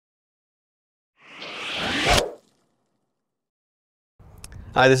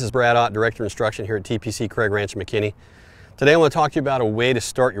Hi, this is Brad Ott, Director of Instruction here at TPC Craig Ranch in McKinney. Today I want to talk to you about a way to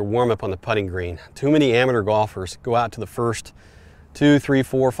start your warm-up on the putting green. Too many amateur golfers go out to the first 2, 3,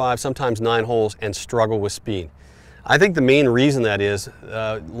 4, 5, sometimes 9 holes and struggle with speed. I think the main reason that is,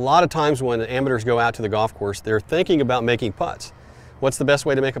 a lot of times when amateurs go out to the golf course, they're thinking about making putts. What's the best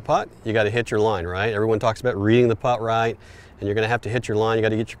way to make a putt? You got to hit your line, right? Everyone talks about reading the putt right, and you're going to have to hit your line. You got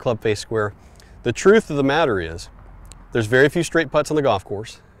to get your club face square. The truth of the matter is, there's very few straight putts on the golf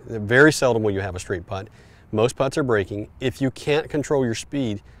course. Very seldom will you have a straight putt. Most putts are breaking. If you can't control your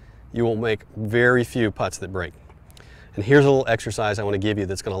speed, you will make very few putts that break. And here's a little exercise I want to give you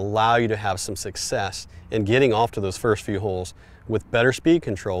that's going to allow you to have some success in getting off to those first few holes with better speed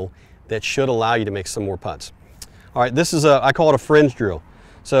control that should allow you to make some more putts. All right, this is I call it a fringe drill.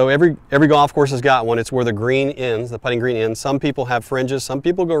 So every golf course has got one. It's where the green ends, the putting green ends. Some people have fringes. Some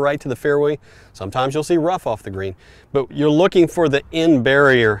people go right to the fairway. Sometimes you'll see rough off the green. But you're looking for the end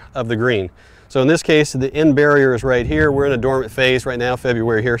barrier of the green. So in this case, the end barrier is right here. We're in a dormant phase right now,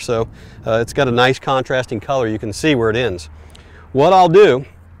 February here, so it's got a nice contrasting color. You can see where it ends. What I'll do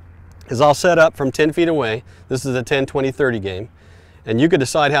is I'll set up from 10 feet away. This is a 10, 20, 30 game. And you could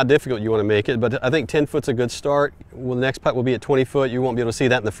decide how difficult you want to make it, but I think 10 foot's a good start. Well, the next putt will be at 20 foot. You won't be able to see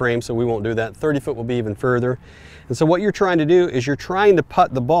that in the frame, so we won't do that. 30 foot will be even further. And so what you're trying to do is you're trying to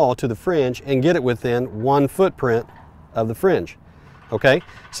putt the ball to the fringe and get it within 1 footprint of the fringe. Okay?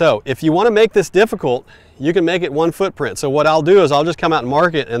 So if you want to make this difficult, you can make it 1 footprint. So what I'll do is I'll just come out and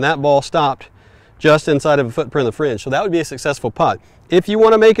mark it, and that ball stopped just inside of a footprint of the fringe. So that would be a successful putt. If you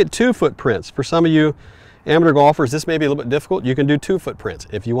want to make it 2 footprints, for some of you amateur golfers, this may be a little bit difficult. You can do 2 footprints.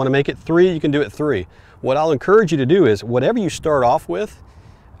 If you want to make it 3, you can do it 3. What I'll encourage you to do is whatever you start off with,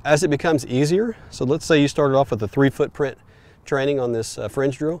 as it becomes easier, so let's say you started off with a 3 footprint training on this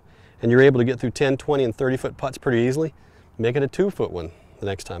fringe drill, and you're able to get through 10, 20, and 30 foot putts pretty easily, make it a 2 foot one the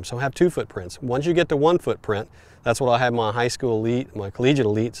next time. So have 2 footprints. Once you get to 1 footprint, that's what I'll have my high school elite, my collegiate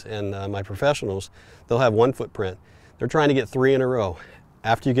elites, and my professionals. They'll have 1 footprint. They're trying to get 3 in a row.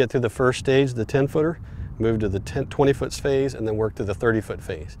 After you get through the first stage, the 10 footer, move to the 20 foot phase, and then work to the 30 foot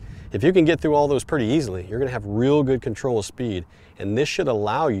phase. If you can get through all those pretty easily, you're going to have real good control of speed, and this should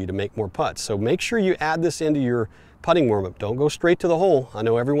allow you to make more putts. So make sure you add this into your putting warm-up. Don't go straight to the hole. I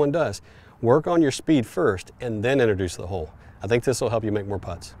know everyone does. Work on your speed first and then introduce the hole. I think this will help you make more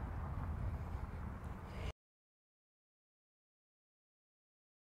putts.